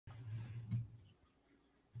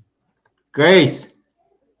Grace.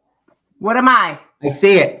 What am I? I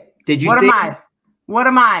see it. Did you what see am I? What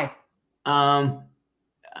am I?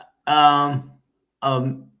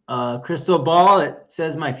 Crystal ball that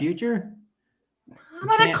says my future.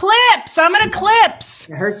 I'm an eclipse. I'm an eclipse.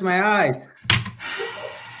 It hurts my eyes.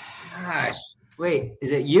 Gosh. Wait,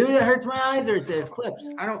 is it you that hurts my eyes or the eclipse?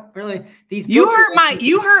 I don't really. You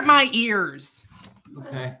hurt my ears.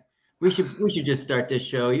 Okay. We should just start this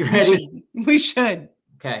show. You ready? We should.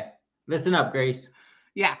 Okay. Listen up, Grace.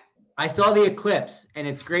 Yeah. I saw the eclipse and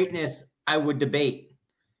its greatness I would debate.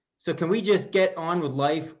 So can we just get on with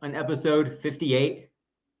life on episode 58?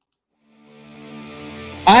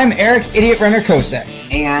 I'm Eric, Idiot Runner Kosek.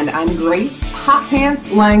 And I'm Grace, Hot Pants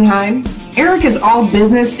Langheim. Eric is all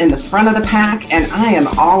business in the front of the pack, and I am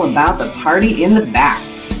all about the party in the back.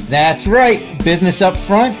 That's right, business up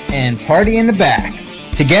front and party in the back.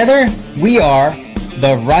 Together, we are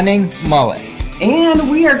the Running Mullet. And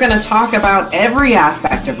we are going to talk about every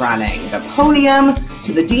aspect of running, the podium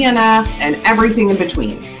to the DNF and everything in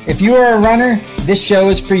between. If you are a runner, this show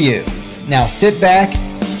is for you. Now sit back,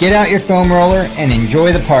 get out your foam roller, and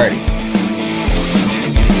enjoy the party.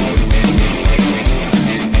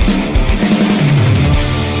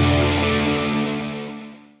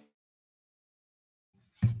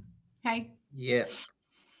 Hey. Yeah.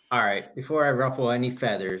 All right. Before I ruffle any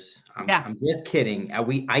feathers, I'm just kidding.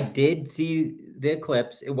 I did see the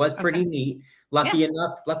eclipse. It was pretty neat. Luckily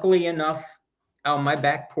enough, on my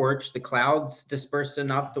back porch, the clouds dispersed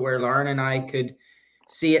enough to where Lauren and I could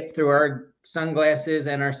see it through our sunglasses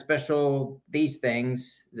and our special these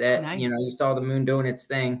things that you saw the moon doing its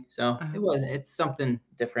thing. So it's something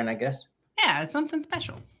different, I guess. Yeah, it's something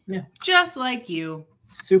special. Yeah. Just like you.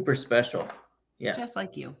 Super special. Yeah. Just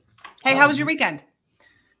like you. Hey, how was your weekend?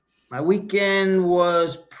 My weekend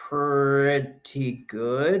was pretty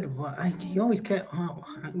good. You always can't.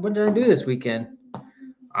 What did I do this weekend?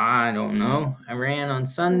 I don't know. I ran on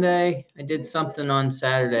Sunday. I did something on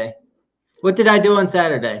Saturday. What did I do on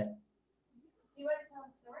Saturday? You went to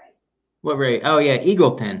the race. What race? Oh, yeah,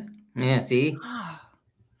 Eagleton. Yeah, see?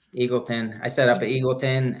 Eagleton. I set up at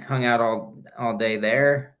Eagleton, hung out all day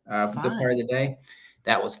there for the part of the day.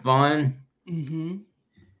 That was fun. Mm-hmm.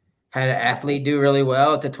 Had an athlete do really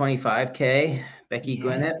well at the 25K. Becky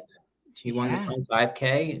Gwinnett. She won the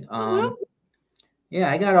 25K. Yeah,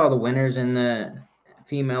 I got all the winners and the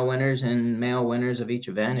female winners and male winners of each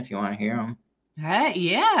event if you want to hear them. Hey,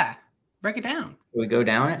 yeah. Break it down. We go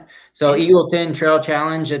down it. So Eagleton Trail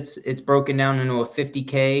Challenge, it's broken down into a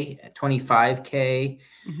 50K, a 25K,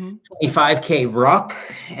 25K ruck,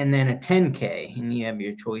 and then a 10K. And you have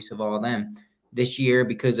your choice of all of them. This year,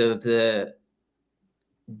 because of the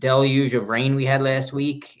deluge of rain we had last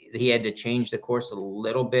week, he had to change the course a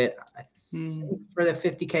little bit, I think, for the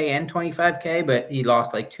 50K and 25K, but he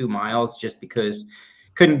lost like 2 miles just because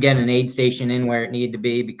couldn't get an aid station in where it needed to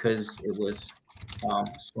be because it was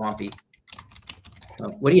swampy. So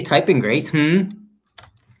what are you typing, Grace?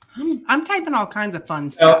 I'm typing all kinds of fun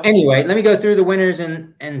stuff. So anyway, let me go through the winners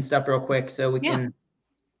and stuff real quick so we can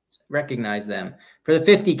recognize them. For the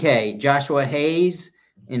 50K, Joshua Hayes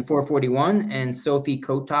in 4:41 and Sophie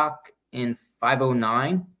Kotok in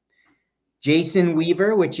 5:09. Jason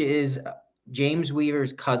Weaver, which is James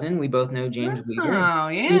Weaver's cousin. We both know James Weaver. Oh,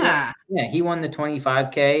 yeah. He won the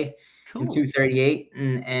 25K in 2:38,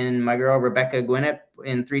 and my girl Rebecca Gwinnett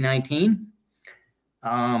in 3:19.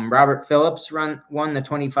 Robert Phillips won the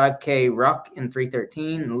 25K ruck in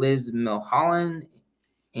 3:13. Liz Milholland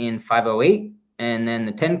in 5:08, and then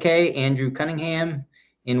the 10K Andrew Cunningham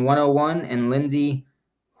in 1:01, and Lindsay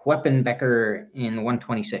Weppenbecker in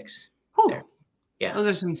 1:26. Yeah, those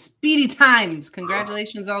are some speedy times.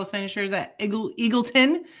 Congratulations, all the finishers at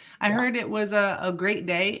Eagleton. I heard it was a great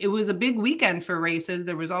day. It was a big weekend for races.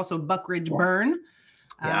 There was also Buckridge Burn,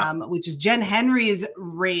 which is Jen Henry's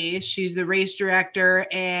race. She's the race director,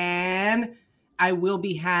 and I will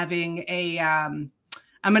be having I'm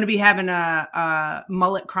going to be having a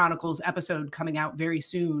Mullet Chronicles episode coming out very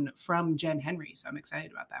soon from Jen Henry. So I'm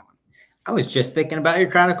excited about that one. I was just thinking about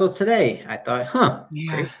your chronicles today. I thought,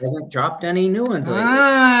 Grace hasn't dropped any new ones lately.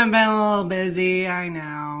 I've been a little busy, I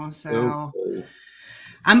know. So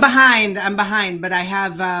I'm behind, but I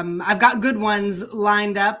have I've got good ones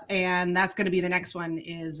lined up, and that's going to be the next one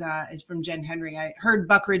is from Jen Henry. I heard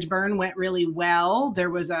Buckridge Burn went really well.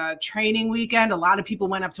 There was a training weekend. A lot of people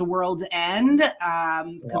went up to World's End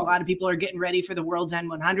because a lot of people are getting ready for the World's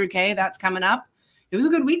End 100K. That's coming up. It was a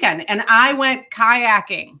good weekend, and I went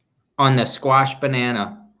kayaking. On the Squash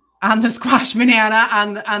Banana. On the Squash Banana,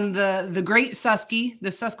 on the Great Susky,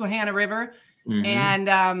 the Susquehanna River.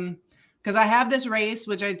 And because I have this race,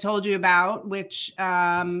 which I told you about, which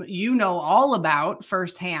you know all about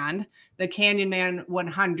firsthand, the Canyonman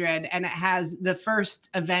 100. And it has, the first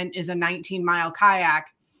event is a 19-mile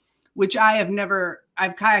kayak, which I've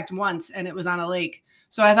kayaked once, and it was on a lake.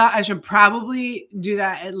 So I thought I should probably do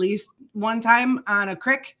that at least one time on a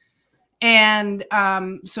creek. And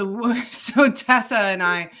so Tessa and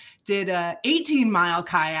I did a 18-mile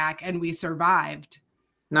kayak, and we survived.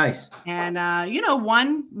 Nice. And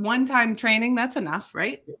one-time training, that's enough,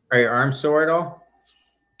 right? Are your arms sore at all?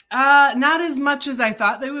 Not as much as I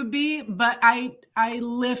thought they would be, but I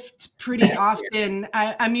lift pretty often.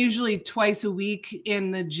 I'm usually twice a week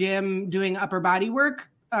in the gym doing upper body work.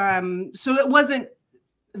 So it wasn't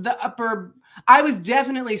the upper. I was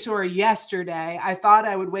definitely sore yesterday. I thought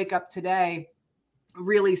I would wake up today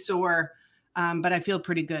really sore, but I feel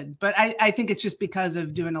pretty good. But I think it's just because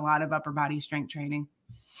of doing a lot of upper body strength training.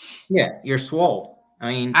 Yeah, you're swole. I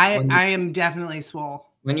mean, I am definitely swole.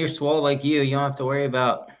 When you're swole like you don't have to worry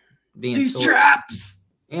about being these sore. Traps.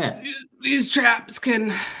 Yeah, these traps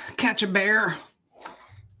can catch a bear.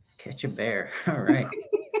 Catch a bear. All right.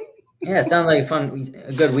 Yeah, it sounds like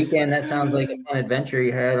a good weekend. That sounds like a fun adventure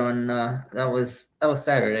you had on. That was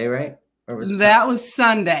Saturday, right? Or was it that Sunday? was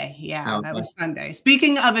Sunday. Yeah, okay. That was Sunday.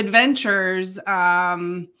 Speaking of adventures,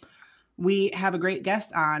 we have a great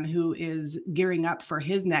guest on who is gearing up for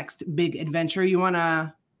his next big adventure. You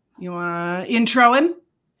wanna intro him?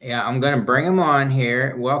 Yeah, I'm gonna bring him on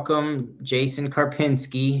here. Welcome, Jason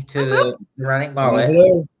Karpinski, to the Running Mullet.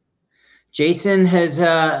 Hello. Jason has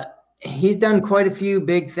he's done quite a few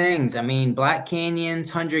big things. I mean, Black Canyons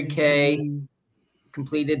 100K,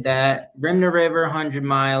 completed that. Rim to River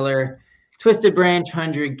 100-miler, Twisted Branch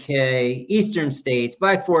 100K, Eastern States,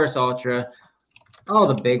 Black Forest Ultra, all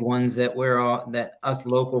the big ones that that us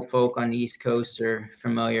local folk on the East Coast are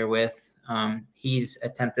familiar with. He's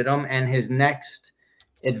attempted them, and his next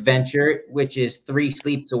adventure, which is 3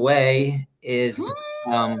 sleeps away, is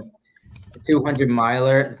a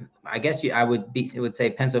 200-miler. I guess I would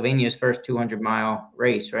say Pennsylvania's first 200-mile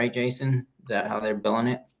race, right, Jason? Is that how they're billing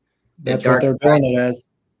it? That's what they're billing it as.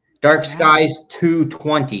 Dark Skies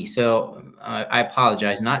 220. So I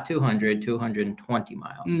apologize, not 200, 220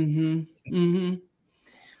 miles. Mm-hmm.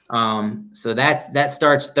 Mm-hmm. So that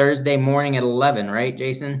starts Thursday morning at 11, right,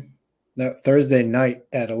 Jason? No, Thursday night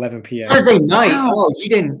at 11 p.m. Thursday night. Ouch. Oh, you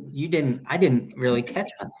didn't. I didn't really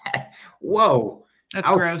catch on that. Whoa. That's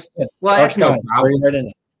gross. Well, Dark Skies, right in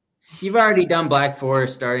it. You've already done Black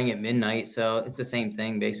Forest starting at midnight, so it's the same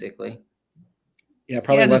thing basically. Yeah,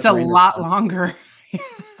 probably just a lot longer.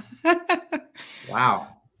 Wow.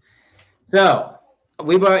 So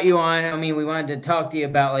we brought you on. I mean, we wanted to talk to you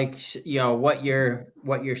about what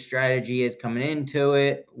your strategy is coming into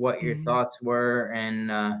it, what your thoughts were, and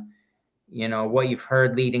what you've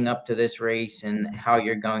heard leading up to this race and how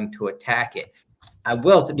you're going to attack it. I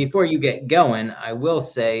will say, before you get going, I will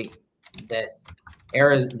say that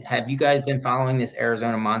have you guys been following this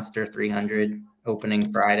Arizona Monster 300 opening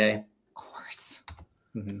Friday? Of course.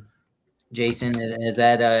 Mm-hmm. Jason, has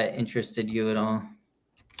that interested you at all?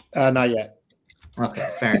 Not yet. Okay,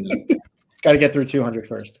 fair enough. Got to get through 200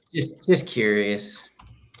 first. Just curious.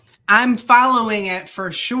 I'm following it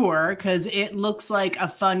for sure because it looks like a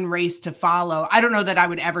fun race to follow. I don't know that I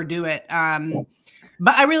would ever do it.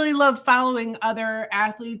 But I really love following other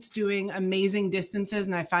athletes doing amazing distances.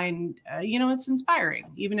 And I find, it's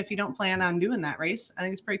inspiring, even if you don't plan on doing that race. I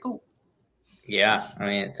think it's pretty cool. Yeah. I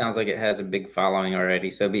mean, it sounds like it has a big following already.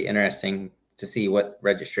 So it'd be interesting to see what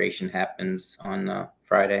registration happens on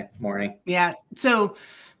Friday morning. Yeah. So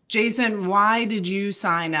Jason, why did you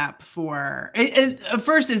sign up for it?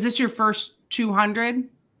 First, is this your first 200?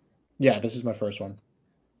 Yeah, this is my first one.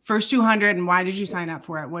 First 200. And why did you sign up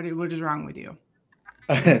for it? What is wrong with you?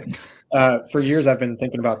 For years, I've been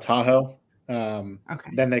thinking about Tahoe.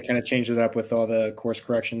 Okay. Then they kind of changed it up with all the course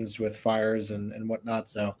corrections with fires and whatnot.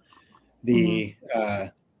 So the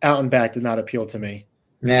out and back did not appeal to me.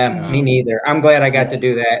 Yeah, me neither. I'm glad I got to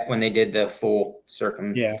do that when they did the full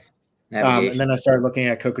circum. Yeah. And then I started looking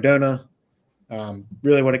at Cocodona.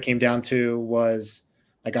 Really what it came down to was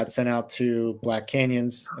I got sent out to Black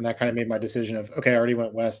Canyons, and that kind of made my decision of, okay, I already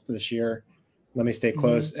went west this year. Let me stay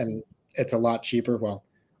close. And it's a lot cheaper. Well,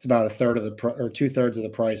 it's about 1/3 of or 2/3 of the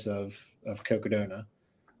price of Cocodona.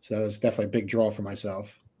 So that was definitely a big draw for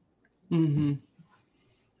myself. Mm-hmm.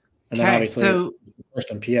 And then obviously it's the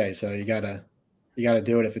first in PA. So you gotta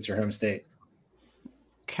do it if it's your home state.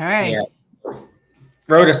 Okay. Yeah.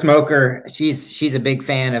 Rhoda Smoker, she's a big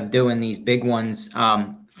fan of doing these big ones,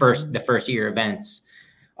 the first year events.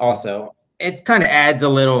 Also, it kind of adds a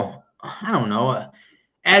little, I don't know,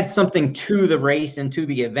 adds something to the race and to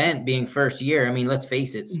the event being first year. I mean, let's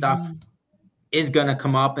face it, stuff is going to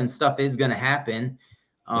come up and stuff is going to happen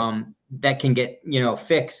that can get, you know,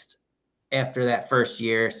 fixed after that first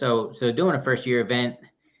year. So doing a first year event,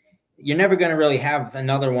 you're never going to really have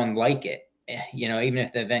another one like it, you know, even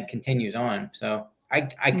if the event continues on. So I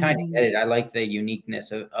kind of get it. I like the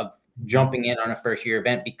uniqueness of jumping in on a first year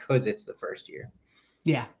event because it's the first year.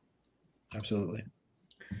 Yeah, absolutely.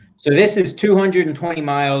 So this is 220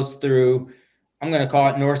 miles through, I'm going to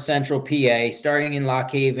call it North Central PA, starting in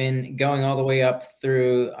Lock Haven, going all the way up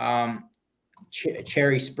through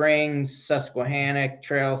Cherry Springs, Susquehanna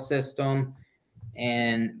Trail System,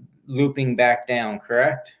 and looping back down,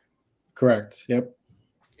 correct? Correct. Yep.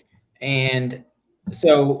 And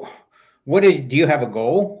so do you have a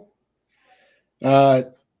goal? 2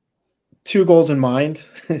 goals in mind.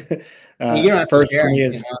 You don't have first to share for me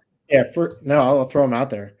is, I'll throw them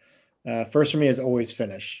out there. First for me is always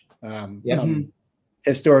finish.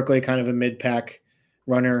 Historically kind of a mid-pack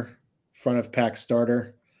runner, front of pack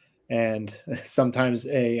starter, and sometimes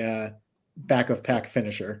a back of pack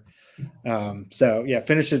finisher. So yeah,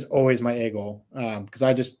 finish is always my A goal because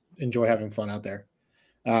I just enjoy having fun out there.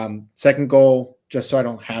 Second goal, just so I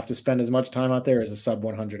don't have to spend as much time out there, is a sub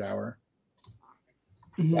 100 hour.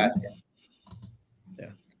 Yeah.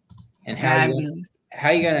 And how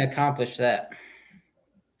are you going to accomplish that?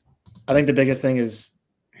 I think the biggest thing is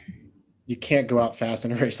you can't go out fast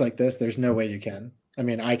in a race like this. There's no way you can. I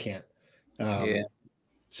mean, I can't.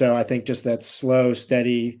 So I think just that slow,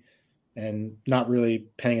 steady, and not really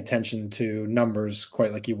paying attention to numbers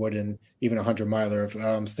quite like you would in even a 100-miler of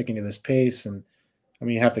I'm sticking to this pace. And I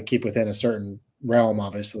mean, you have to keep within a certain realm,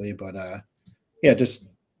 obviously, but yeah, just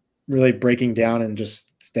really breaking down and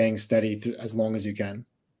just staying steady as long as you can.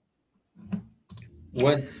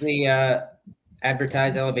 What's the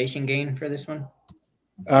advertised elevation gain for this one?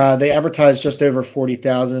 They advertised just over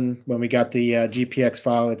 40,000. When we got the GPX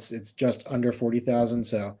file, it's just under 40,000.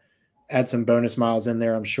 So add some bonus miles in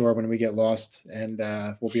there, I'm sure, when we get lost, and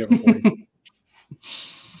we'll be over 40.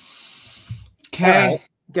 Okay. Right.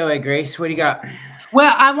 Go ahead, Grayce. What do you got?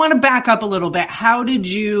 Well, I want to back up a little bit.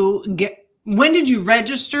 When did you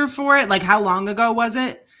register for it? Like, how long ago was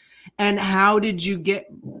it? And how did you get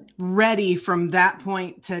ready from that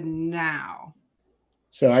point to now?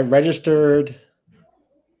 So I registered,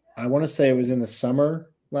 I want to say it was in the summer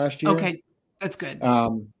last year. Okay, that's good.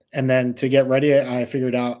 And then to get ready, I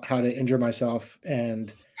figured out how to injure myself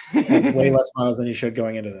and have way less miles than you should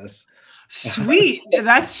going into this. Sweet.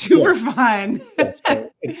 That's super fun. Yeah,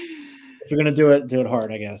 so if you're going to do it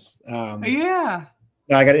hard, I guess. Yeah.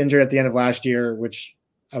 I got injured at the end of last year, which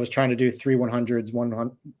I was trying to do 3 100s,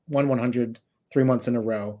 one 100, 3 months in a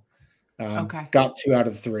row. Got 2 out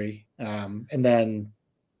of 3. And then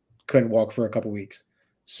couldn't walk for a couple weeks.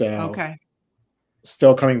 So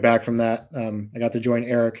still coming back from that. I got to join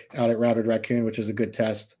Eric out at Rabid Raccoon, which was a good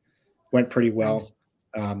test. Went pretty well.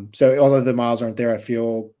 Nice. So although the miles aren't there, I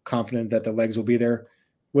feel confident that the legs will be there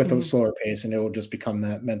with a slower pace, and it will just become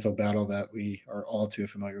that mental battle that we are all too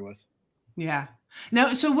familiar with. Yeah.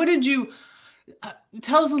 Now, so what did you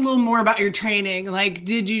tell us a little more about your training? Like,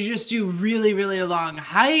 did you just do really, really long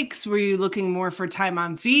hikes? Were you looking more for time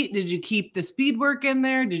on feet? Did you keep the speed work in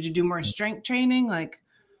there? Did you do more strength training? Like,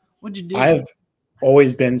 what'd you do? I've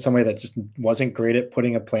always been somebody that just wasn't great at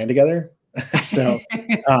putting a plan together. So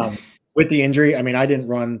with the injury, I mean, I didn't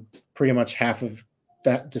run pretty much half of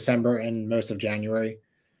that December and most of January.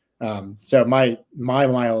 So my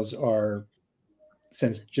miles are,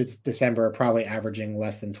 since December, are probably averaging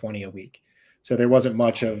less than 20 a week. So there wasn't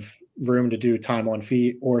much of room to do time on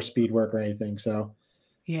feet or speed work or anything. So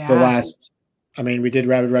we did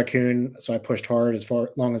Rabid Raccoon. So I pushed hard as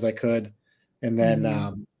long as I could. And then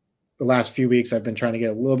the last few weeks, I've been trying to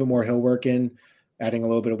get a little bit more hill work in, adding a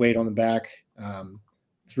little bit of weight on the back.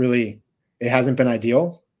 It hasn't been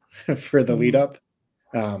ideal for the lead up.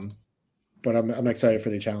 But I'm excited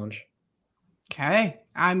for the challenge. Okay.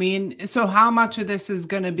 I mean, so how much of this is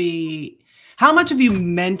going to be, how much have you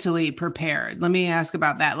mentally prepared? Let me ask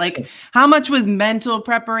about that. Like, how much was mental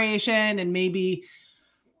preparation and maybe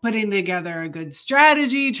putting together a good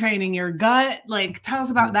strategy, training your gut? Like, tell us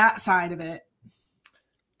about that side of it.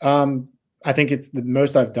 I think it's the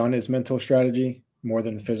most I've done is mental strategy more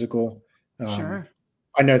than physical. Sure.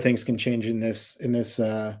 I know things can change in this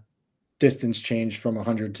distance change from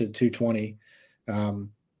 100 to 220.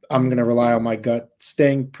 I'm going to rely on my gut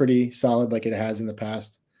staying pretty solid like it has in the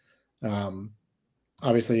past.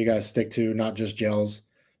 Obviously, you guys stick to not just gels.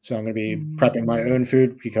 So I'm going to be prepping my own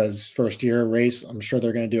food because first year race, I'm sure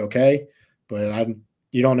they're going to do okay. But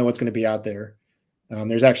you don't know what's going to be out there.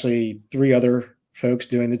 There's actually 3 other folks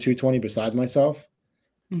doing the 220 besides myself.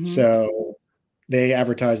 So they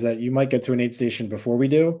advertise that you might get to an aid station before we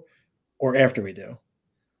do or after we do.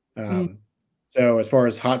 So as far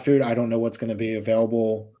as hot food, I don't know what's going to be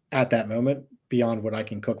available at that moment beyond what I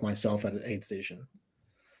can cook myself at an aid station.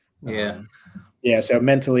 Yeah. So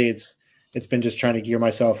mentally it's been just trying to gear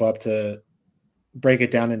myself up to break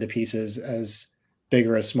it down into pieces as big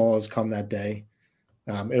or as small as come that day.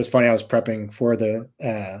 It was funny. I was prepping for the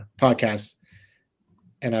podcast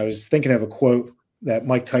and I was thinking of a quote that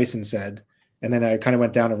Mike Tyson said. And then I kind of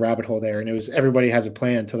went down a rabbit hole there, and it was everybody has a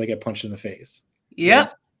plan until they get punched in the face.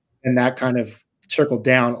 Yep. And that kind of circled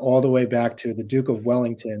down all the way back to the Duke of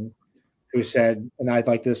Wellington, who said, and I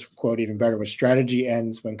like this quote even better, was strategy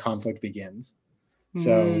ends when conflict begins.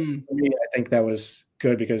 So for me, I think that was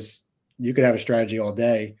good because you could have a strategy all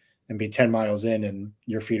day and be 10 miles in and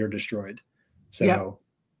your feet are destroyed. So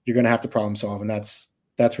you're going to have to problem solve. And that's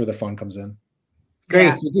where the fun comes in.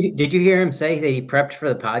 Grayce, did you hear him say that he prepped for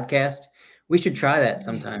the podcast? We should try that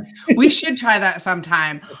sometime. We should try that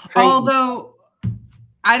sometime. Although,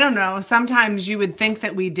 I don't know, sometimes you would think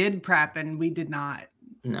that we did prep and we did not.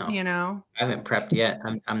 No. You know? I haven't prepped yet.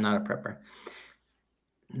 I'm not a prepper.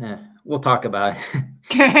 Nah, we'll talk about it.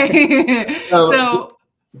 Okay. So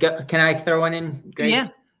can I throw one in, Grayce? Yeah,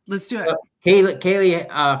 let's do it.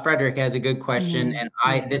 Kaylee Frederick has a good question, and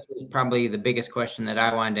this is probably the biggest question that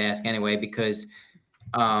I wanted to ask anyway, because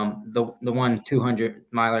the one 200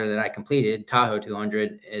 miler that I completed, Tahoe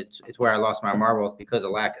 200, it's where I lost my marbles because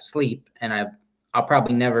of lack of sleep, and I'll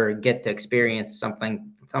probably never get to experience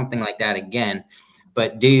something like that again.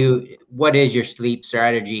 But what is your sleep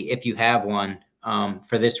strategy if you have one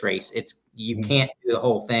for this race? You can't do the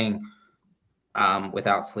whole thing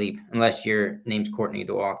without sleep unless your name's Courtney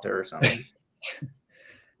Dauwalter or something.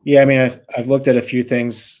 Yeah, I mean, I've looked at a few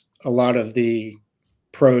things. A lot of the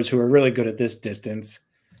pros who are really good at this distance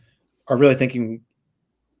are really thinking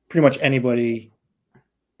pretty much anybody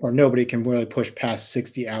or nobody can really push past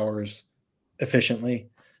 60 hours efficiently.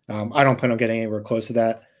 I don't plan on getting anywhere close to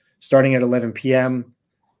that. Starting at 11 p.m.,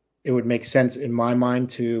 it would make sense in my mind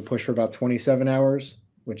to push for about 27 hours,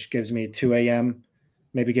 which gives me 2 a.m.,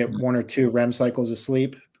 maybe get 1 or 2 REM cycles of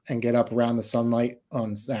sleep and get up around the sunlight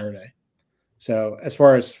on Saturday. So as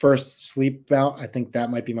far as first sleep bout, I think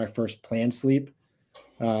that might be my first planned sleep.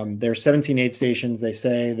 There are 17 aid stations. They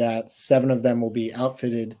say that 7 of them will be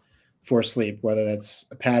outfitted for sleep, whether that's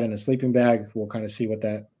a pad and a sleeping bag. We'll kind of see what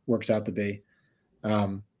that works out to be.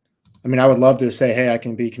 I mean, I would love to say, hey, I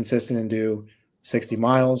can be consistent and do 60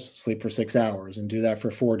 miles, sleep for 6 hours, and do that for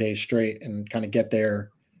 4 days straight and kind of get there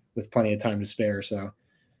with plenty of time to spare. So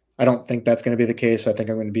I don't think that's going to be the case. I think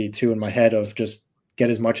I'm going to be too in my head of just get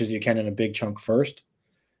as much as you can in a big chunk first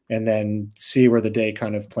and then see where the day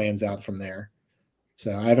kind of plans out from there.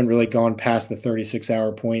 So I haven't really gone past the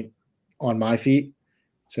 36-hour point on my feet.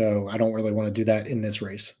 So I don't really want to do that in this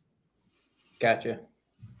race. Gotcha.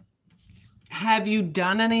 Have you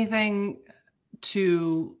done anything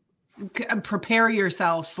to prepare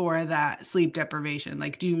yourself for that sleep deprivation?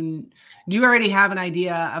 Like, do you already have an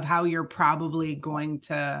idea of how you're probably going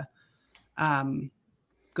to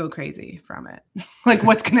go crazy from it? Like,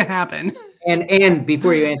 what's going to happen? And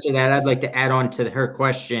before you answer that, I'd like to add on to her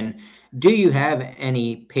question. Do you have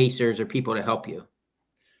any pacers or people to help you?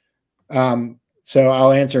 So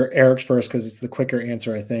I'll answer Eric's first because it's the quicker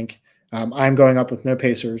answer, I think. I'm going up with no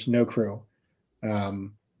pacers, no crew.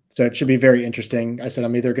 So it should be very interesting. I said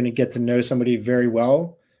I'm either going to get to know somebody very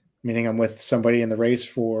well, meaning I'm with somebody in the race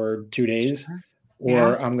for 2 days,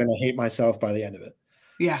 or I'm going to hate myself by the end of it.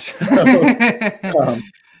 Yeah. So,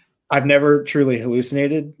 I've never truly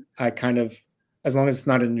hallucinated. I kind of, as long as it's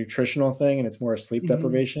not a nutritional thing and it's more a sleep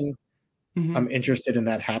deprivation, I'm interested in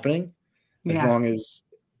that happening. As long as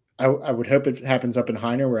I would hope it happens up in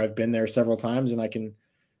Heiner, where I've been there several times and I can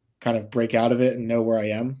kind of break out of it and know where I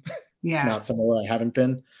am. Not somewhere where I haven't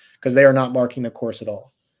been, because they are not marking the course at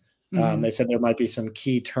all. They said there might be some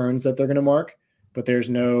key turns that they're going to mark, but there's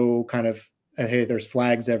no kind of, hey, there's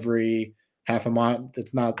flags every half a mile.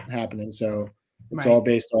 It's not happening. So it's all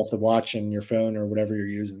based off the watch and your phone or whatever you're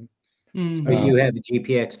using. But you have a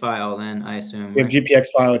GPX file then, I assume. We have GPX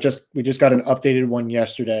file. We just got an updated one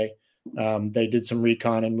yesterday. They did some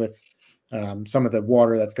reconning with some of the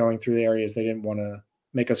water that's going through the areas. They didn't want to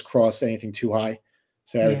make us cross anything too high.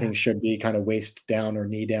 So everything should be kind of waist down or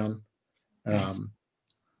knee down.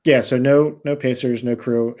 So no pacers, no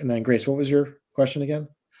crew. And then Grayce, what was your question again?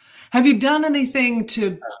 Have you done anything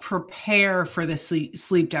to prepare for the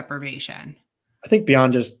sleep deprivation? I think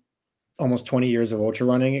beyond just almost 20 years of ultra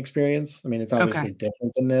running experience. I mean, it's obviously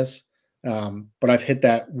different than this, but I've hit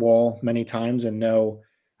that wall many times and know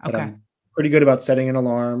that I'm pretty good about setting an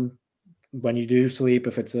alarm when you do sleep.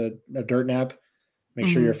 If it's a dirt nap, make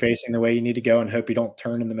sure you're facing the way you need to go and hope you don't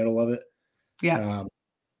turn in the middle of it. Yeah.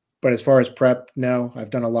 But as far as prep, no, I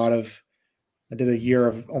did a year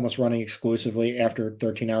of almost running exclusively after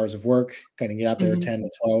 13 hours of work, kind of get out there 10 to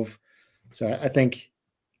 12. So I think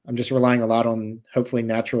I'm just relying a lot on hopefully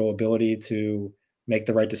natural ability to make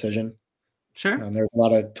the right decision. Sure. There's a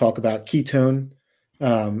lot of talk about ketone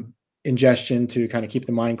ingestion to kind of keep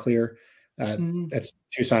the mind clear. That's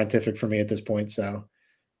too scientific for me at this point. So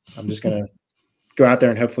I'm just going to go out there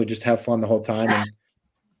and hopefully just have fun the whole time. And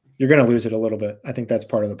you're going to lose it a little bit. I think that's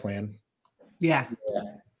part of the plan. Yeah.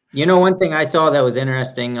 You know, one thing I saw that was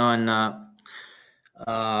interesting on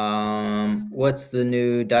what's the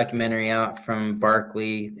new documentary out from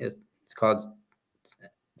Barkley? It's called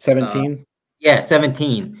 17. Yeah,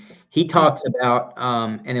 17. He talks about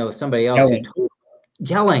and it was somebody else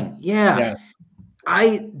yelling. Yeah. Yes.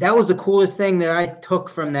 That was the coolest thing that I took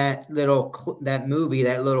from that that movie,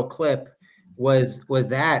 that little clip was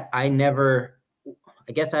that I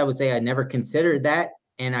guess I would say I never considered that.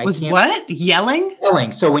 And I was what? Yelling?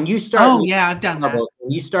 So when you start, oh yeah, I've done that.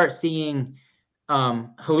 When you start seeing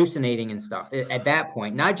hallucinating and stuff at that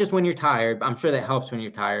point, not just when you're tired, I'm sure that helps when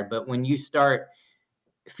you're tired, but when you start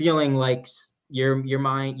feeling like you're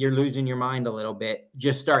losing your mind a little bit,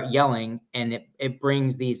 just start yelling, and it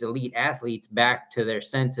brings these elite athletes back to their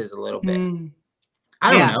senses a little bit.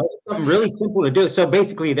 I don't know. It's something really simple to do. So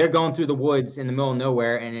basically they're going through the woods in the middle of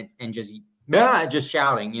nowhere and just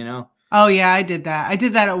shouting, you know? Oh yeah, I did that. I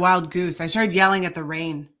did that at Wild Goose. I started yelling at the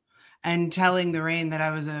rain and telling the rain that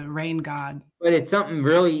I was a rain god. But it's something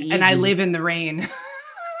really easy. And I live in the rain.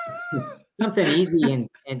 Something easy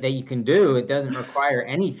and that you can do. It doesn't require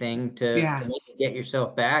anything to make you get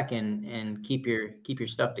yourself back and keep your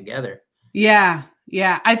stuff together. Yeah.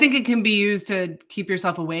 Yeah. I think it can be used to keep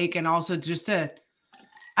yourself awake and also just to,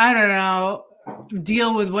 I don't know,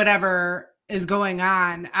 deal with whatever is going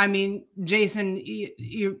on. I mean, Jason,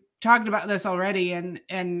 you talked about this already,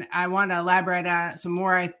 and I want to elaborate on it some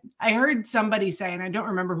more. I heard somebody say, and I don't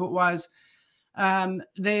remember who it was,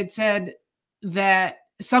 they had said that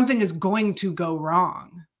something is going to go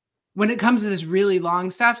wrong. When it comes to this really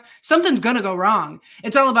long stuff, something's going to go wrong.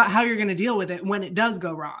 It's all about how you're going to deal with it when it does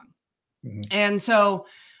go wrong. And so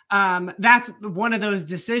that's one of those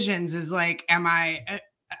decisions is like, am I,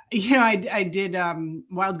 I did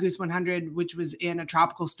Wild Goose 100, which was in a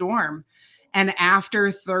tropical storm. And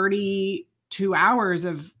after 32 hours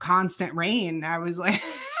of constant rain, I was like,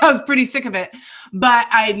 I was pretty sick of it, but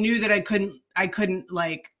I knew that I couldn't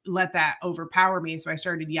like let that overpower me. So I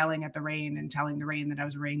started yelling at the rain and telling the rain that I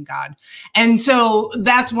was a rain god. And so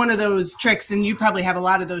that's one of those tricks. And you probably have a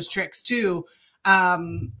lot of those tricks too,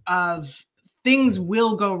 of things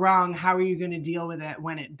will go wrong. How are you going to deal with it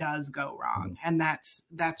when it does go wrong? And that's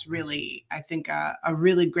really, I think, a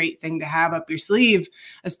really great thing to have up your sleeve,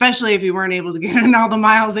 especially if you weren't able to get in all the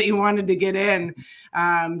miles that you wanted to get in,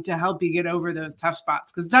 to help you get over those tough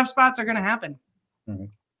spots, because tough spots are going to happen.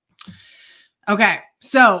 Okay.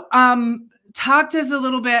 So, talk to us a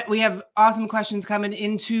little bit. We have awesome questions coming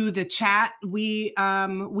into the chat. We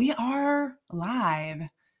are live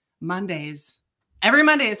Mondays. Every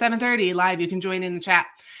Monday at 7:30 live, you can join in the chat.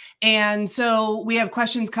 And so we have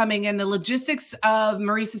questions coming in. The logistics of,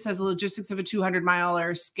 Marisa says, the logistics of a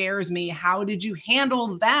 200-miler scares me. How did you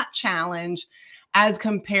handle that challenge as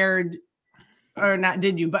compared, or not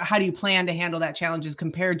did you, but how do you plan to handle that challenge as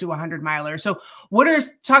compared to a 100-miler? So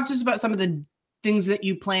talk to us about some of the things that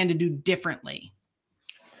you plan to do differently.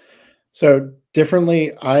 So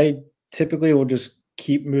differently, I typically will just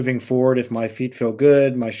keep moving forward. If my feet feel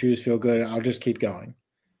good, my shoes feel good, I'll just keep going.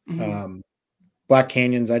 Black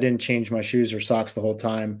Canyons, I didn't change my shoes or socks the whole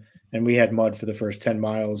time. And we had mud for the first 10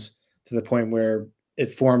 miles to the point where it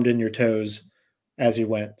formed in your toes as you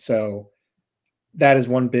went. So that is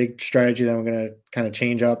one big strategy that I'm going to kind of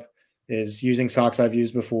change up, is using socks I've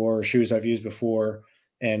used before or shoes I've used before,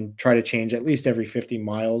 and try to change at least every 50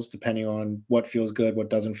 miles, depending on what feels good, what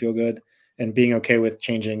doesn't feel good, and being okay with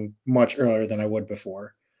changing much earlier than I would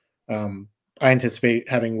before. I anticipate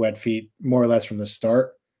having wet feet more or less from the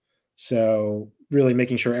start. So really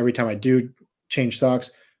making sure every time I do change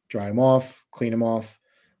socks, dry them off, clean them off.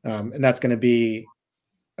 And that's going to be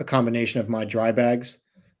a combination of my dry bags.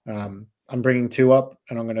 I'm bringing 2 up,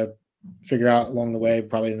 and I'm going to figure out along the way,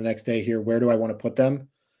 probably the next day here, where do I want to put them?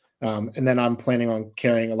 And then I'm planning on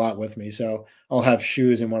carrying a lot with me. So I'll have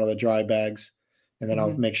shoes in one of the dry bags, and then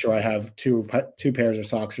I'll make sure I have two pairs of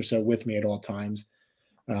socks or so with me at all times.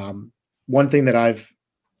 One thing that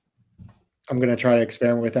I'm going to try to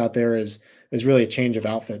experiment with out there is is really a change of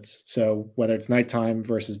outfits. So whether it's nighttime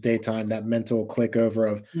versus daytime, that mental click over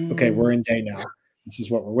of, okay, we're in day now. This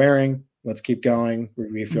is what we're wearing. Let's keep going.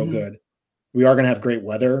 We feel good. We are going to have great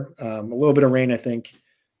weather. A little bit of rain, I think,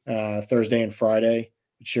 Thursday and Friday.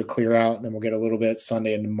 It should clear out. And then we'll get a little bit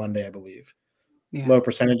Sunday and Monday, I believe. Yeah. Low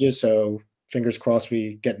percentages. So fingers crossed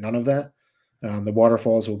we get none of that. The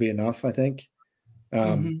waterfalls will be enough, I think.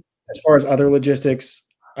 As far as other logistics,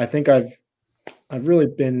 I think I've really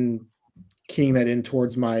been keying that in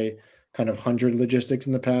towards my kind of 100 logistics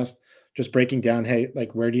in the past, just breaking down, hey,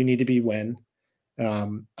 like, where do you need to be when?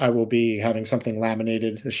 I will be having something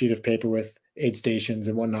laminated, a sheet of paper with aid stations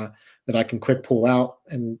and whatnot that I can quick pull out,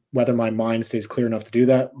 and whether my mind stays clear enough to do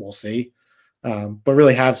that, we'll see. But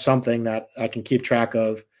really have something that I can keep track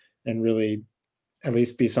of and really at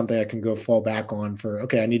least be something I can go fall back on for,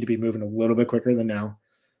 okay, I need to be moving a little bit quicker than now.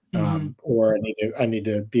 Or I need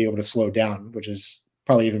to be able to slow down, which is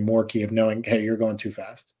probably even more key of knowing, hey, you're going too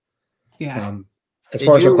fast. Yeah. As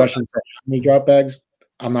far as your question for how many drop bags,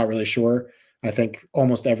 I'm not really sure. I think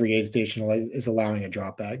almost every aid station is allowing a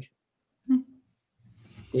drop bag.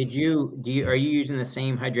 Are you using the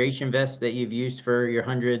same hydration vest that you've used for your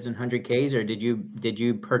 100s and 100Ks, or did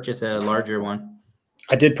you purchase a larger one?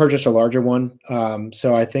 I did purchase a larger one.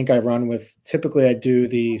 So I think I run with, typically I do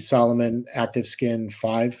the Solomon Active Skin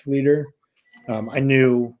 5 liter. I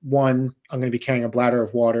knew, one, I'm going to be carrying a bladder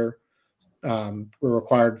of water. We're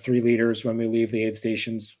required 3 liters when we leave the aid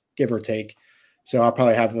stations, give or take. So I'll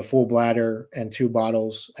probably have the full bladder and 2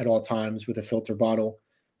 bottles at all times with a filter bottle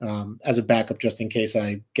as a backup, just in case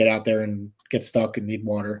I get out there and get stuck and need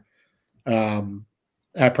water.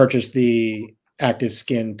 I purchased the Active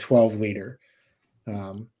Skin 12 liter.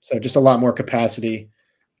 So just a lot more capacity,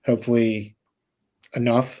 hopefully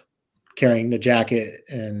enough, carrying the jacket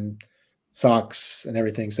and socks and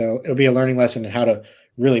everything. So it'll be a learning lesson in how to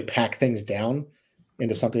really pack things down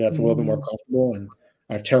into something that's a little bit more comfortable. And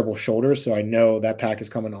I have terrible shoulders, so I know that pack is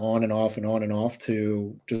coming on and off and on and off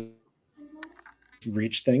to just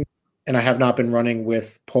reach things. And I have not been running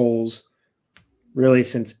with poles really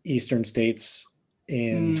since Eastern States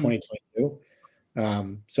in 2022.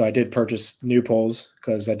 So I did purchase new poles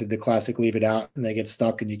because I did the classic leave it out and they get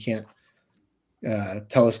stuck and you can't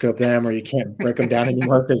telescope them, or you can't break them down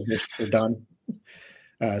anymore because they're done.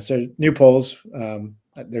 So new poles.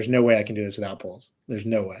 There's no way I can do this without poles. There's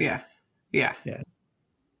no way. Yeah.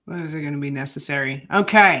 Those are going to be necessary.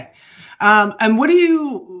 Okay. And what do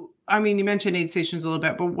you, I mean, you mentioned aid stations a little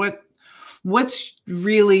bit, but what's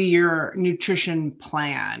really your nutrition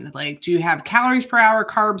plan? Like, do you have calories per hour,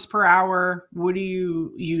 carbs per hour? What are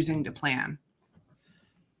you using to plan?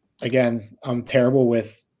 Again, I'm terrible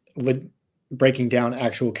with breaking down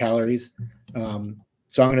actual calories.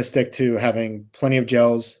 So I'm going to stick to having plenty of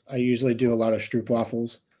gels. I usually do a lot of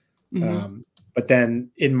stroopwafels. But then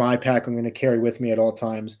in my pack, I'm going to carry with me at all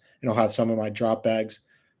times, and I'll have some of my drop bags.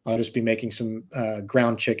 I'll just be making some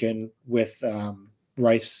ground chicken with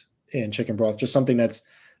rice and chicken broth, just something that's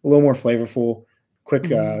a little more flavorful, quick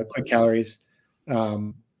calories.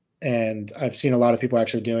 And I've seen a lot of people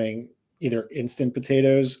actually doing either instant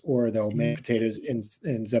potatoes, or they'll make potatoes in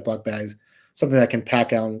Ziploc bags, something that can pack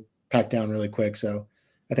down really quick. So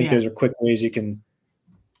I think those are quick ways you can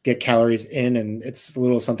get calories in, and it's a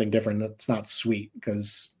little something different. It's not sweet,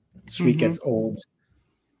 because sweet gets old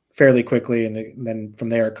fairly quickly, and then from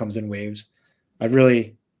there it comes in waves.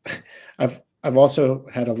 I've also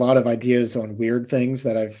had a lot of ideas on weird things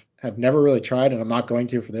that have never really tried, and I'm not going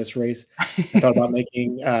to for this race. I thought about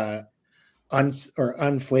making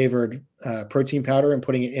unflavored protein powder and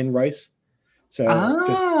putting it in rice, so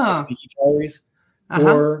just sneaky calories,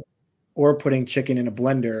 or putting chicken in a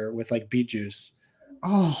blender with like beet juice.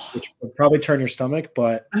 Which would probably turn your stomach,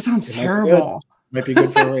 but that sounds terrible. Might be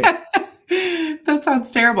good for a race. That sounds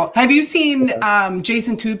terrible. Have you seen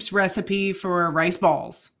Jason Koop's recipe for rice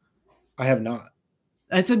balls? I have not.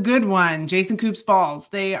 It's a good one. Jason Koop's balls.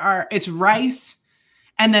 It's rice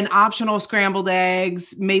and then optional scrambled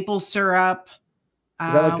eggs, maple syrup.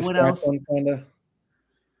 Is that like the scratch ones, kinda?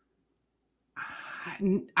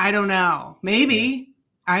 I don't know. Maybe.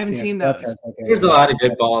 I haven't seen those. There's a lot of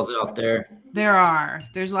good balls out there.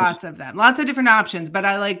 There's lots of them, lots of different options, but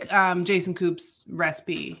I like Jason Koop's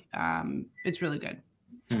recipe. It's really good.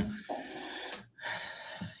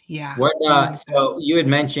 Yeah. So you had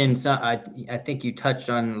mentioned, I think you touched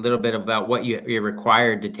on a little bit about what you're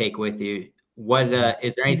required to take with you. What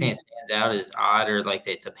is there anything that stands out as odd, or like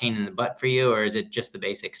it's a pain in the butt for you, or is it just the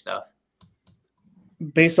basic stuff?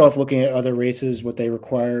 Based off looking at other races, what they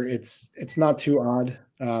require, it's not too odd.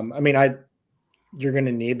 I mean, you're going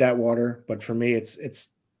to need that water, but for me, it's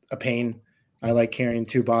a pain I like carrying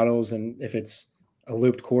 2 bottles, and if it's a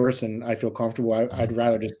looped course and I feel comfortable, I'd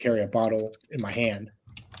rather just carry a bottle in my hand.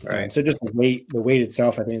 Right. So just the weight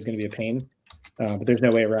itself, I think, is going to be a pain, but there's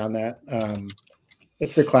no way around that.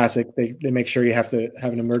 It's the classic. They make sure you have to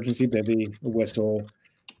have an emergency bivvy, a whistle,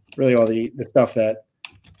 really all the stuff that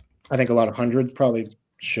I think a lot of hundreds probably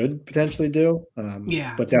should potentially do.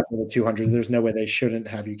 But definitely the 200, there's no way they shouldn't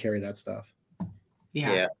have you carry that stuff.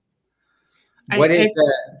 Yeah.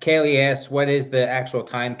 Kaylee asks, what is the actual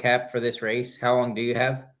time cap for this race? How long do you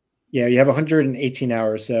have? Yeah, you have 118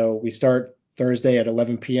 hours. So we start Thursday at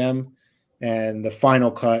 11 p.m. and the final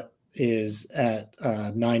cut is at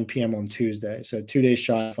 9 p.m. on Tuesday. So 2 days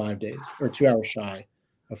shy of 5 days, or 2 hours shy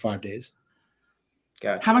of 5 days.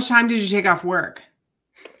 Gotcha. How much time did you take off work?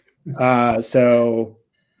 So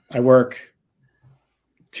I work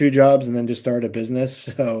 2 jobs and then just started a business.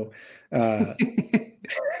 So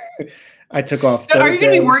I took off. So are you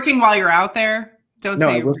going to be working while you're out there? No,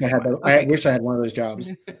 I wish I had. I wish I had one of those jobs,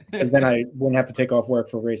 because then I wouldn't have to take off work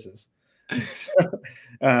for races. So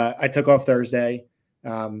I took off Thursday.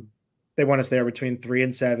 They want us there between 3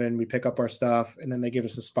 and 7. We pick up our stuff, and then they give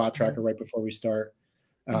us a spot tracker right before we start.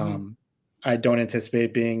 I don't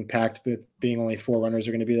anticipate being packed with being only 4 runners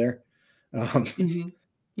are going to be there.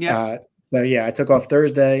 So yeah, I took off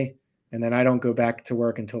Thursday, and then I don't go back to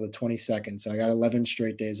work until the 22nd. So I got 11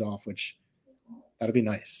 straight days off, which that'll be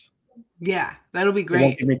nice. Yeah, that'll be great. It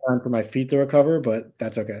won't give me time for my feet to recover, but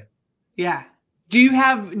that's okay. Yeah. Do you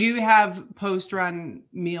have post-run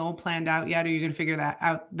meal planned out yet? Or are you going to figure that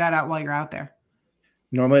out while you're out there?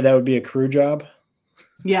 Normally that would be a crew job.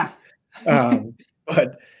 Yeah.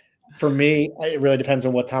 But for me, it really depends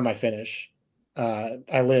on what time I finish.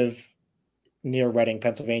 I live near Reading,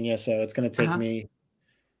 Pennsylvania, so it's going to take me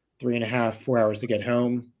 3.5, 4 hours to get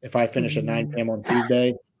home. If I finish at 9 p.m. on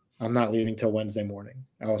Tuesday, I'm not leaving till Wednesday morning.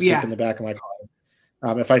 I'll sleep in the back of my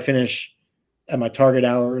car. If I finish at my target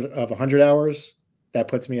hours of 100 hours, that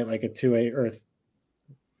puts me at like a 2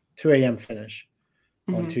 a.m. finish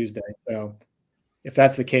on Tuesday. So if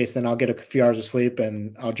that's the case, then I'll get a few hours of sleep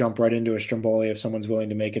and I'll jump right into a Stromboli if someone's willing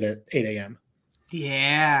to make it at 8 a.m.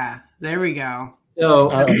 Yeah, there we go. So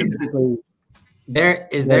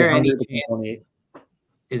is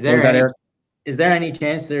there any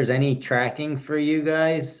chance there's any tracking for you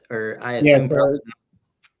guys? Or I assume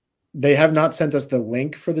they have not sent us the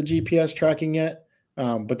link for the GPS tracking yet,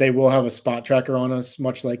 but they will have a spot tracker on us,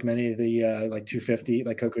 much like many of the like 250,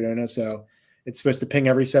 like Cocodona. So it's supposed to ping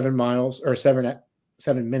every 7 miles or 7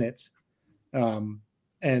 minutes.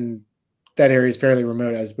 And that area is fairly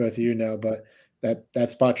remote, as both of you know, but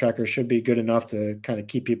that spot tracker should be good enough to kind of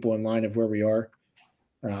keep people in line of where we are.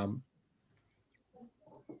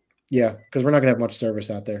 Yeah, because we're not gonna have much service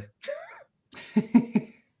out there.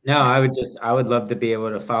 No, I would love to be able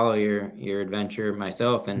to follow your adventure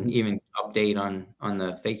myself and even update on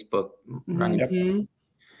the Facebook running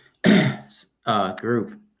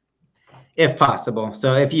group if possible.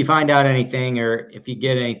 So if you find out anything or if you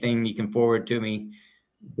get anything you can forward to me,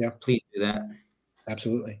 please do that.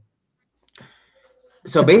 Absolutely.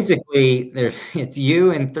 So basically it's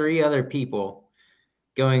you and 3 other people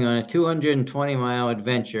going on a 220-mile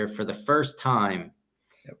adventure for the first time.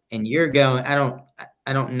 And you're going, I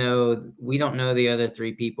don't know. We don't know the other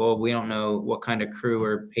 3 people. We don't know what kind of crew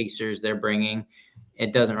or pacers they're bringing.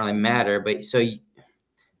 It doesn't really matter. But so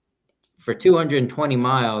for 220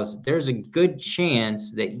 miles, there's a good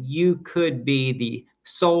chance that you could be the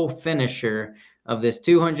sole finisher of this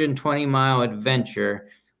 220-mile adventure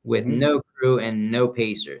with no crew and no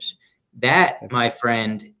pacers. That, my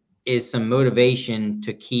friend, is some motivation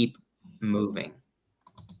to keep moving.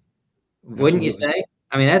 Wouldn't you say?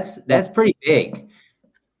 I mean, that's pretty big.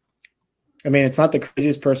 I mean, it's not the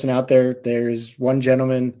craziest person out there. There's one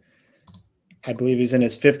gentleman, I believe he's in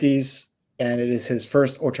his 50s, and it is his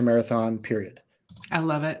first ultramarathon, period. I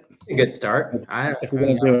love it. A good start. If we're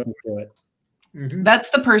going to do it, let's do it. That's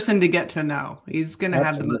the person to get to know. He's going to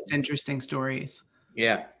have the most interesting stories.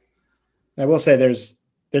 Yeah. I will say there's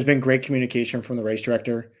been great communication from the race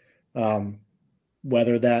director.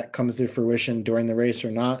 Whether that comes to fruition during the race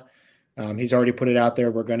or not, he's already put it out there.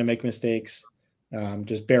 We're going to make mistakes.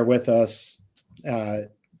 Just bear with us.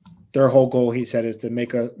 Their whole goal, he said, is to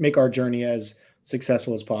make our journey as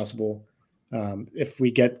successful as possible. If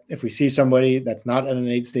we see somebody that's not at an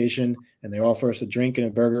aid station and they offer us a drink and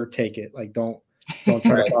a burger, take it. Like don't try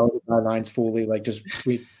to follow the guidelines fully. Like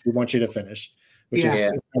we want you to finish, which is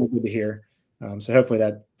kind of good to hear. So hopefully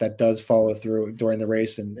that does follow through during the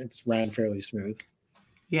race and it's ran fairly smooth.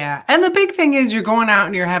 Yeah. And the big thing is you're going out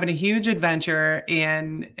and you're having a huge adventure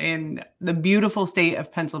in the beautiful state of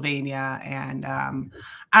Pennsylvania. And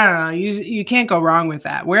I don't know, you can't go wrong with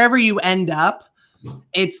that. Wherever you end up,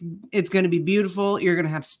 it's going to be beautiful. You're going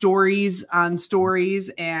to have stories on stories.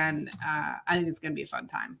 And I think it's going to be a fun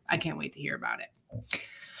time. I can't wait to hear about it.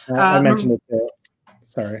 I mentioned it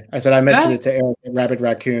I said I mentioned it to Eric at Rabid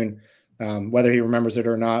Raccoon, whether he remembers it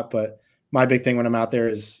or not. But my big thing when I'm out there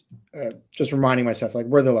is just reminding myself, like,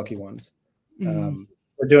 we're the lucky ones.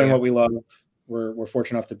 We're doing what we love. We're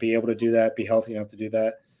fortunate enough to be able to do that, be healthy enough to do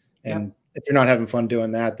that. And if you're not having fun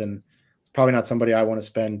doing that, then it's probably not somebody I want to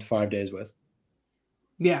spend 5 days with.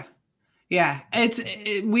 Yeah. Yeah.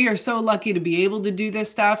 We are so lucky to be able to do this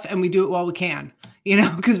stuff, and we do it while we can,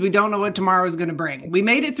 because we don't know what tomorrow is going to bring. We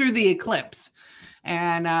made it through the eclipse,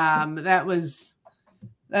 and that was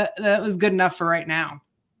good enough for right now.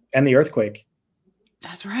 And the earthquake.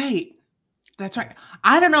 That's right. That's right.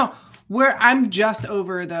 I don't know where I'm just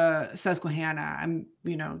over the Susquehanna. I'm,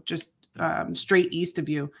 just straight east of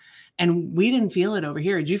you, and we didn't feel it over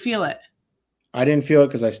here. Did you feel it? I didn't feel it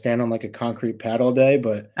because I stand on like a concrete pad all day,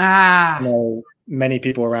 but many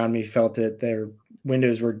people around me felt it. Their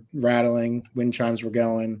windows were rattling, wind chimes were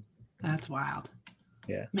going. That's wild.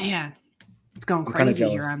 Yeah, man, it's going crazy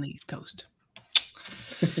here on the East Coast.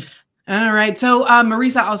 All right. So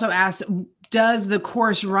Marisa also asked, does the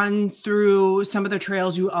course run through some of the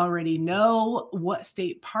trails you already know? What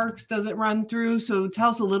state parks does it run through? So tell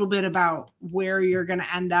us a little bit about where you're going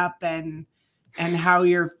to end up and how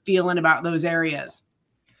you're feeling about those areas.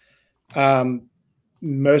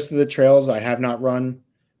 Most of the trails I have not run,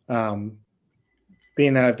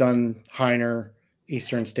 being that I've done Heiner,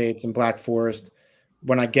 Eastern States, and Black Forest.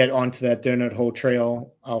 When I get onto that donut hole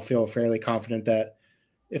trail, I'll feel fairly confident that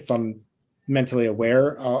if I'm mentally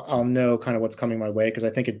aware, I'll know kind of what's coming my way, because I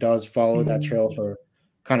think it does follow that trail for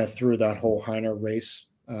kind of through that whole Heiner race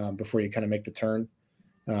before you kind of make the turn.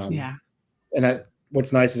 And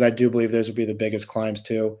what's nice is I do believe those will be the biggest climbs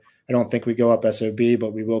too. I don't think we go up SOB,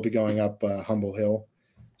 but we will be going up Humble Hill.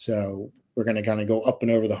 So we're going to kind of go up and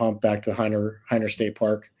over the hump back to Heiner State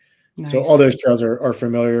Park. Nice. So all those trails are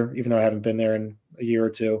familiar, even though I haven't been there in a year or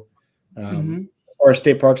two. As far as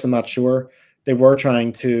state parks, I'm not sure. They were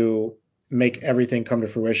trying to make everything come to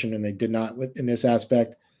fruition, and they did not in this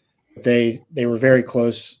aspect. They were very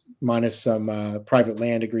close, minus some private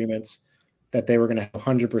land agreements, that they were going to have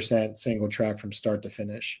 100% single track from start to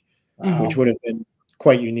finish, which would have been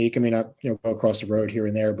quite unique. I mean, go across the road here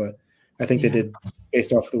and there, but I think they did,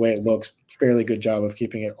 based off the way it looks, fairly good job of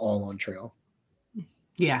keeping it all on trail.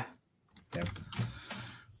 Yeah.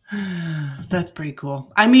 That's pretty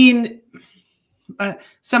cool. I mean,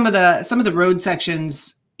 some of the road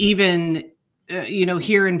sections, even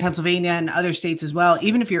here in Pennsylvania and other states as well,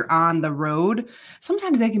 even if you're on the road,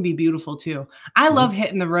 sometimes they can be beautiful too. I love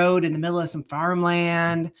hitting the road in the middle of some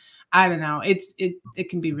farmland. I don't know. It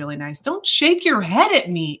can be really nice. Don't shake your head at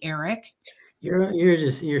me, Eric.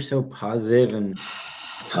 You're so positive, and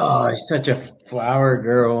you're such a flower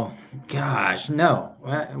girl. Gosh, no.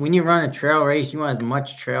 When you run a trail race, you want as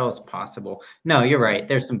much trail as possible. No, you're right.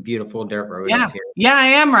 There's some beautiful dirt roads up here. Yeah, I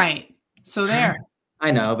am right. So there. I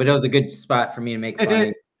know, but it was a good spot for me to make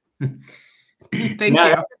fun. Thank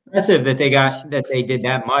you. Impressive that they did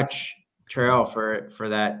that much trail for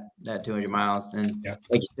that 200 miles, and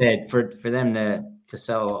like you said, for them to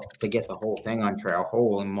get the whole thing on trail,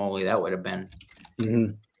 holy moly, that would have been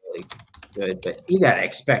really good. But you got to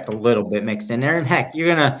expect a little bit mixed in there, and heck,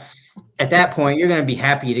 at that point you're gonna be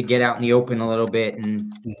happy to get out in the open a little bit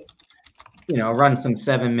and run some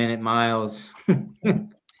 7-minute miles.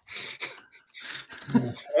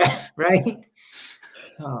 Right?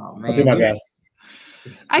 Oh man, I'll do my best.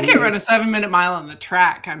 I can run a 7-minute mile on the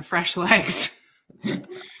track on fresh legs.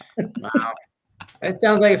 Wow, that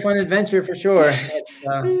sounds like a fun adventure for sure.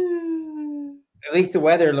 At least the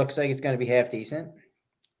weather looks like it's going to be half decent.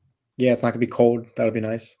 Yeah, it's not going to be cold. That'll be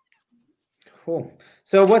nice. Cool.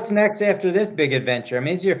 So what's next after this big adventure? I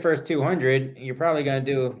mean, it's your first 200. You're probably going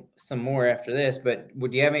to do some more after this, but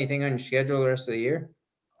would you have anything on your schedule the rest of the year?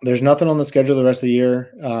 There's nothing on the schedule the rest of the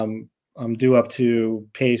year. I'm due up to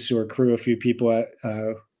pace or crew a few people at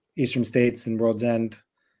Eastern States and World's End.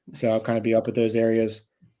 So I'll kind of be up at those areas.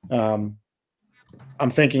 I'm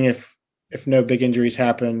thinking if no big injuries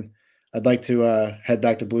happen, I'd like to head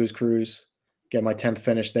back to Blues Cruise, get my 10th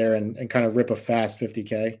finish there, and kind of rip a fast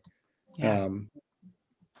 50K.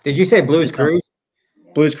 Did you say Blues Cruise?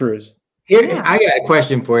 Blues Cruise. Here, I got a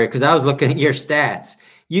question for you because I was looking at your stats.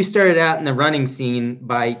 You started out in the running scene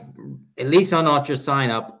by, at least on Ultra Sign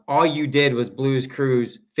Up, all you did was Blues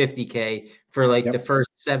Cruise 50K for like the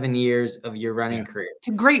first 7 years of your running career. It's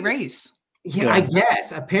a great race. Yeah, I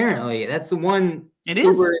guess. Apparently, that's the one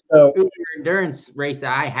uber endurance race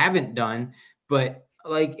that I haven't done. But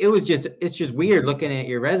like, it's just weird looking at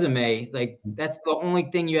your resume. Like, that's the only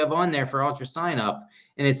thing you have on there for Ultra Sign Up,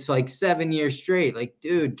 and it's like 7 years straight. Like,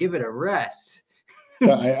 dude, give it a rest. So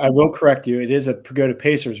I will correct you. It is a Pagoda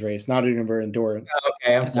Pacers race, not an Uber Endurance. Oh,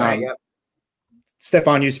 okay, I'm sorry.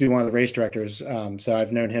 Stefan used to be one of the race directors, so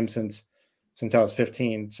I've known him since I was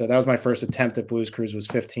 15. So that was my first attempt at Blues Cruise. Was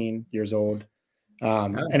 15 years old,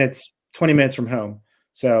 and it's 20 minutes from home.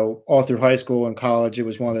 So all through high school and college, it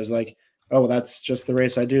was one of those like, oh, that's just the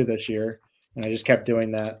race I do this year, and I just kept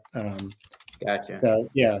doing that. Gotcha. So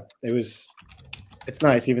yeah, it's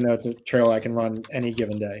nice, even though it's a trail I can run any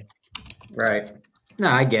given day. Right. No,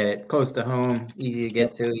 I get it. Close to home, easy to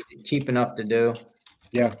get to, cheap enough to do.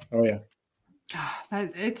 Yeah. Oh yeah.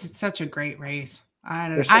 It's such a great race.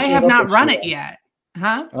 I have not run it yet.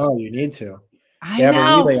 Huh? Oh, you need to. They have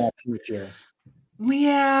a relay option this year.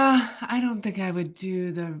 Yeah, I don't think I would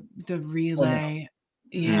do the relay.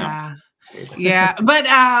 Oh, no. Yeah. Yeah. But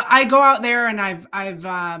I go out there and I've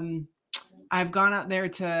gone out there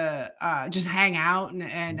to just hang out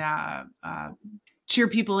and cheer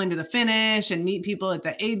people into the finish and meet people at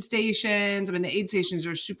the aid stations. I mean, the aid stations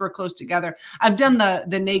are super close together. I've done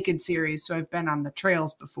the Naked series, so I've been on the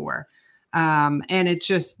trails before. And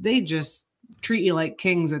they just treat you like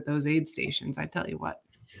kings at those aid stations. I tell you what,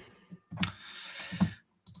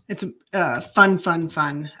 it's a fun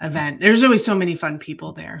event. There's always so many fun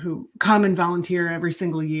people there who come and volunteer every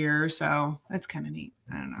single year. So that's kind of neat.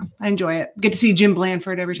 I don't know. I enjoy it. Get to see Jim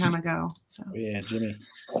Blanford every time I go. So yeah, Jimmy.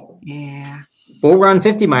 Yeah. Bull Run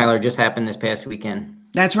 50 miler just happened this past weekend.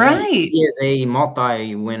 That's right. He is a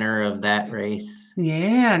multi-winner of that race.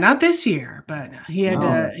 Yeah, not this year, but he had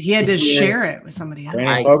to share it with somebody else.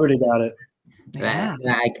 Brandon Fogarty got it. Yeah.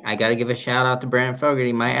 I got to give a shout out to Brandon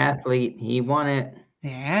Fogarty, my athlete. He won it.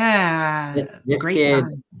 Yeah. This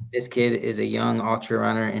kid is a young ultra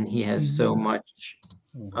runner, and he has so much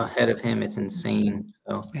ahead of him. It's insane.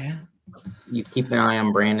 So yeah, you keep an eye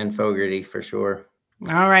on Brandon Fogarty for sure.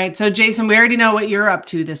 All right. So Jason, we already know what you're up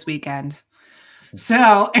to this weekend.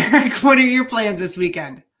 So Eric, what are your plans this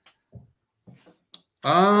weekend?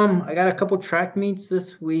 I got a couple track meets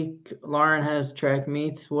this week. Lauren has track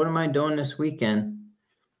meets. What am I doing this weekend?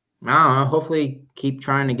 I don't know. Hopefully keep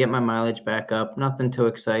trying to get my mileage back up. Nothing too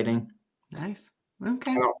exciting. Nice.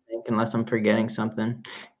 Okay. I don't think, unless I'm forgetting something.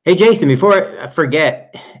 Hey Jason, before I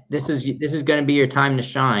forget, this is going to be your time to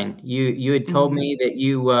shine. You had told me that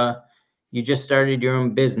you just started your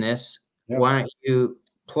own business. Yep. Why don't you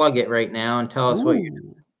plug it right now and tell us what you're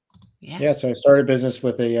doing? Yeah. So I started a business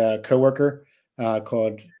with a coworker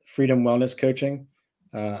called Freedom Wellness Coaching.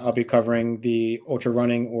 I'll be covering the ultra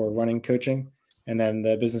running or running coaching. And then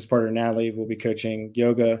the business partner, Natalie, will be coaching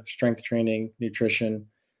yoga, strength training, nutrition,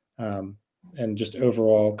 and just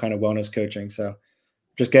overall kind of wellness coaching. So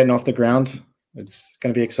just getting off the ground. It's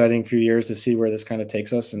going to be exciting few years to see where this kind of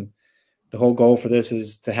takes us. And the whole goal for this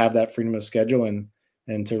is to have that freedom of schedule and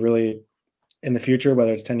to really, in the future,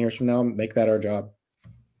 whether it's 10 years from now, make that our job.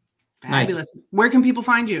 Fabulous. Nice. Where can people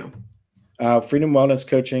find you?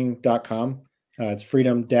 freedomwellnesscoaching.com. It's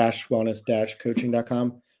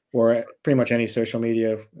freedom-wellness-coaching.com, or pretty much any social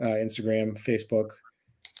media, Instagram, Facebook.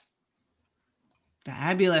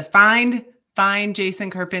 Fabulous. Find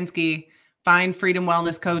Jason Karpinski. Find Freedom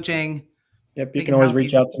Wellness Coaching. Yep, you can always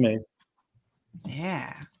reach out to me.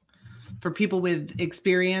 Yeah. For people with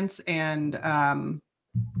experience and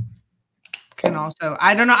can also,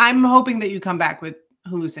 I don't know, I'm hoping that you come back with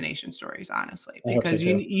hallucination stories, honestly, because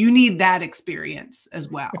you need that experience as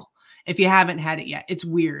well. If you haven't had it yet, it's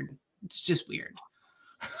weird. It's just weird.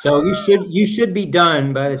 So you should be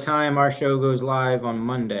done by the time our show goes live on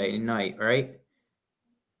Monday night, right?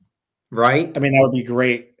 Right? I mean, that would be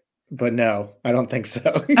great, but no, I don't think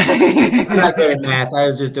so. I'm not good at math. I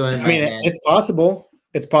was just doing it. I mean, it's possible.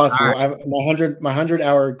 It's possible. Right. My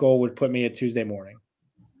 100-hour goal would put me at Tuesday morning.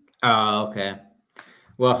 Oh, okay.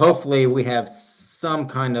 Well, hopefully we have some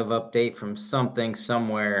kind of update from something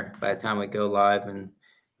somewhere by the time we go live, and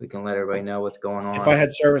we can let everybody know what's going on. If I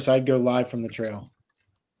had service, I'd go live from the trail.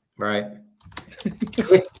 Right.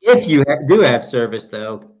 if you do have service,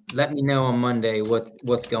 though, let me know on Monday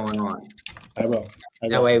what's going on. I will.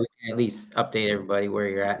 That way we can at least update everybody where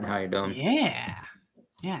you're at and how you're doing. Yeah.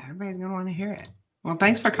 Yeah, everybody's going to want to hear it. Well,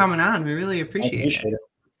 thanks for coming on. We really appreciate it.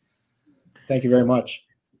 Thank you very much.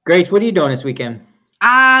 Grayce, what are you doing this weekend?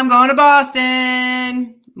 I'm going to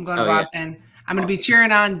Boston. I'm going to Yeah. Boston. I'm going to be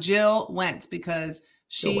cheering on Jill Wentz because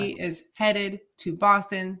she is headed to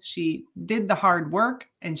Boston. She did the hard work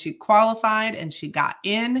and she qualified and she got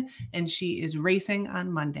in and she is racing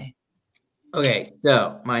on Monday. Okay,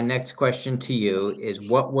 so my next question to you is,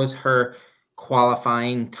 what was her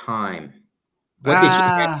qualifying time? What did she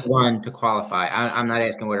have to run to qualify? I'm not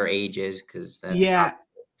asking what her age is because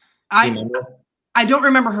I don't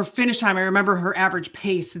remember her finish time. I remember her average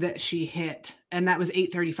pace that she hit, and that was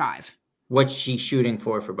 8:35. What's she shooting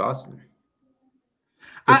for Boston?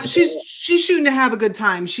 She's shooting to have a good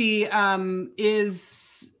time. She she had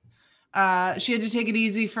to take it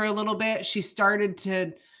easy for a little bit. She started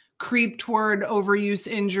to creep toward overuse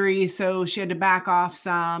injury, so she had to back off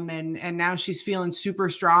some, and now she's feeling super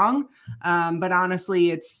strong. But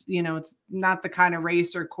honestly, it's not the kind of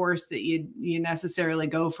race or course that you necessarily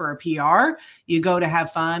go for a PR. You go to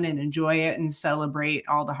have fun and enjoy it and celebrate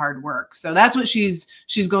all the hard work. So that's what she's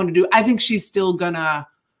going to do. I think she's still gonna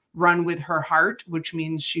run with her heart, which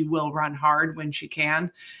means she will run hard when she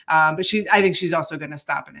can. But I think she's also going to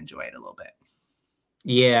stop and enjoy it a little bit.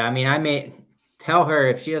 Yeah. I mean, I may tell her,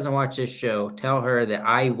 if she doesn't watch this show, tell her that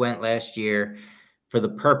I went last year for the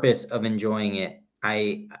purpose of enjoying it.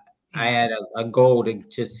 I had a goal to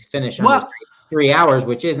just finish under 3 hours,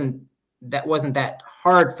 which wasn't that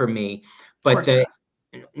hard for me, but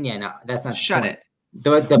no, that's not shut it.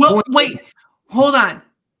 The point. Wait, hold on.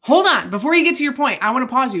 Before you get to your point, I want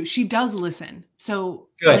to pause you. She does listen. So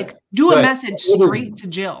do a message straight to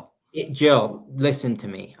Jill. Jill, listen to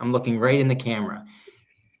me. I'm looking right in the camera.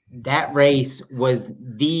 That race was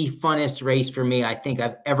the funnest race for me I think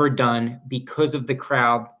I've ever done because of the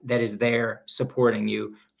crowd that is there supporting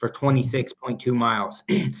you for 26.2 miles.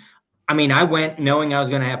 I mean, I went knowing I was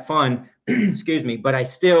going to have fun, excuse me, but I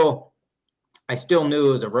still knew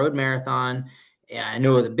it was a road marathon. Yeah, I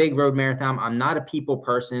knew it was a big road marathon. I'm not a people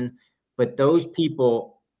person, but those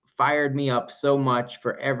people fired me up so much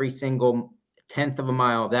for every single 1/10 of a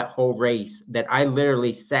mile of that whole race that I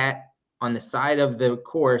literally sat on the side of the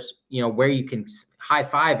course, where you can high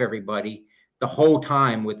five everybody the whole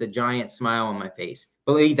time with a giant smile on my face.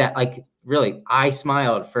 Believe that, really, I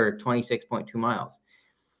smiled for 26.2 miles.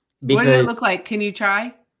 What did it look like? Can you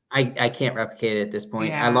try? I can't replicate it at this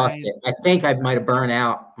point. I lost it. I think I might have burned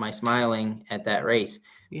out my smiling at that race,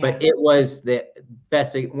 but it was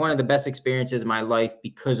one of the best experiences of my life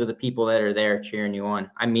because of the people that are there cheering you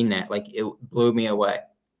on. I mean that, it blew me away.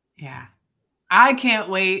 Yeah. I can't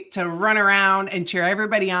wait to run around and cheer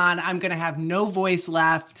everybody on. I'm going to have no voice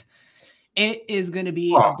left. It is going to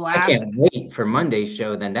be a blast. I can't wait for Monday's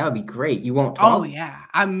show. Then that would be great. You won't talk. Oh yeah.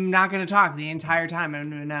 I'm not going to talk the entire time.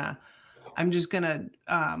 I'm just gonna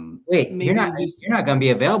wait. You're not going to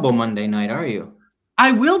be available Monday night, are you?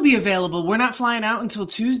 I will be available. We're not flying out until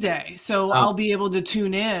Tuesday, so I'll be able to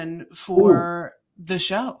tune in for the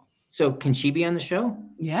show. So can she be on the show?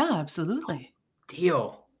 Yeah, absolutely.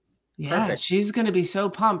 Deal. Yeah, perfect. She's going to be so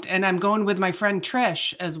pumped, and I'm going with my friend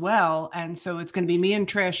Trish as well, and so it's going to be me and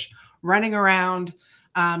Trish running around,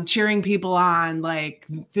 cheering people on.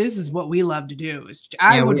 This is what we love to do.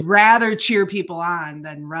 I would rather cheer people on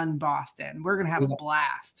than run Boston. We're going to have a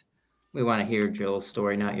blast. We want to hear Jill's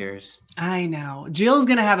story, not yours. I know. Jill's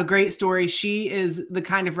going to have a great story. She is the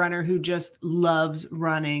kind of runner who just loves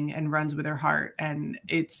running and runs with her heart. And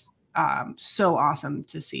it's so awesome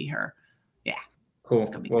to see her. Yeah. Cool.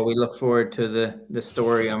 Well, we look forward to the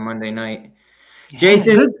story on Monday night. Yeah.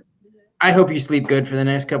 Jason, I hope you sleep good for the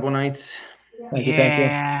next couple nights. Thank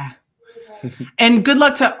you. And good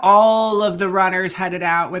luck to all of the runners headed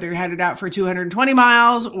out, whether you're headed out for 220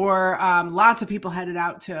 miles or lots of people headed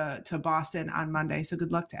out to Boston on Monday. So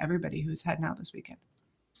good luck to everybody who's heading out this weekend.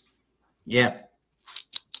 Yeah.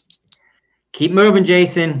 Keep moving,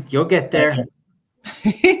 Jason. You'll get there.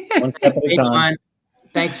 One step at a time.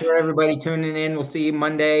 Thanks for everybody tuning in. We'll see you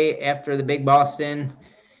Monday after the big Boston.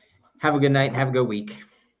 Have a good night and have a good week.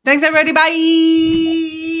 Thanks, everybody.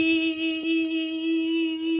 Bye.